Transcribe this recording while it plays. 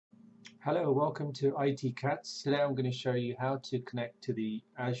Hello, welcome to IT Cats. Today I'm going to show you how to connect to the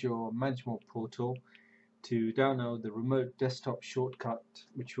Azure Management Portal to download the remote desktop shortcut,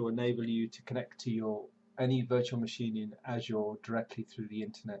 which will enable you to connect to your any virtual machine in Azure directly through the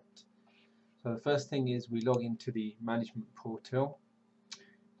internet. So the first thing is we log into the Management Portal.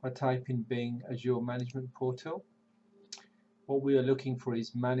 I type in Bing Azure Management Portal. What we are looking for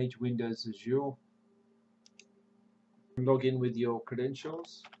is Manage Windows Azure. Log in with your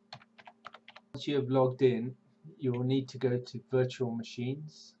credentials. Once you have logged in, you will need to go to Virtual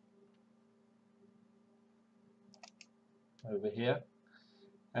Machines over here,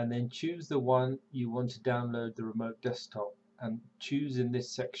 and then choose the one you want to download the remote desktop, and choose in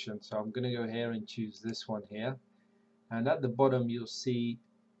this section. So I'm going to go here and choose this one here, and at the bottom you'll see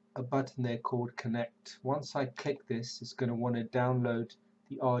a button there called Connect. Once I click this, it's going to want to download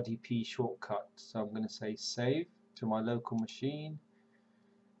the RDP shortcut. So I'm going to say Save to my local machine,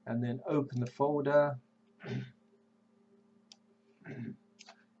 and then open the folder.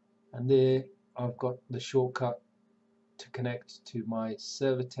 And there I've got the shortcut to connect to my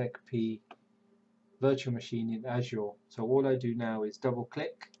ServerTech P virtual machine in Azure. So all I do now is double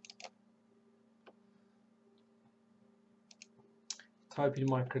click, type in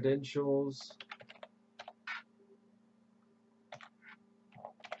my credentials,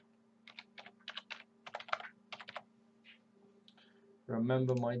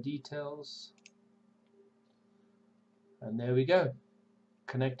 remember my details, and there we go,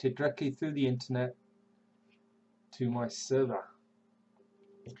 connected directly through the internet to my server.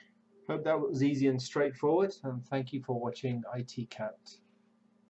 Hope that was easy and straightforward, and thank you for watching IT Cat.